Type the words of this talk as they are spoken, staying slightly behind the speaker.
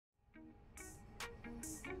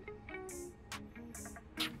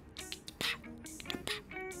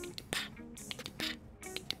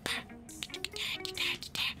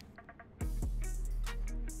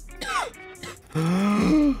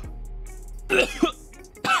I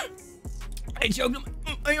choked on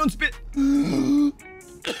my own spit.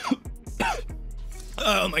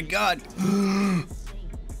 Oh my god.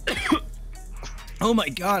 Oh my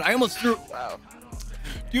god, I almost threw. Wow.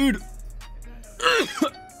 Dude.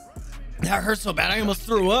 That hurt so bad, I almost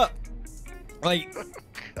threw up. Like,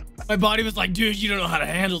 my body was like, dude, you don't know how to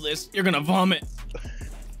handle this. You're gonna vomit.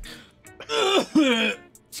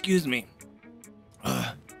 Excuse me.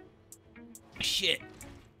 Shit.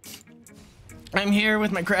 I'm here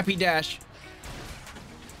with my crappy dash.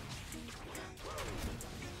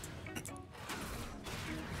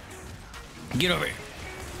 Get over here.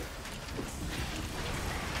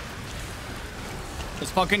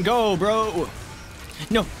 Let's fucking go, bro.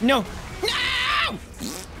 No, no, no!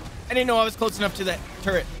 I didn't know I was close enough to that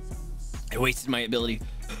turret. I wasted my ability.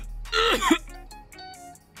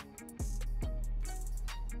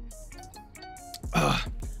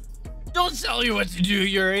 Don't tell you what to do,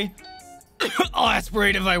 Yuri. I'll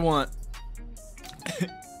aspirate if I want.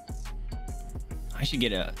 I should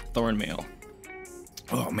get a thorn mail.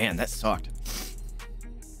 Oh man, that sucked.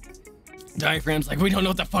 Diaphragm's like, we don't know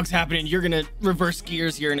what the fuck's happening. You're gonna reverse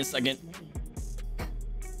gears here in a second.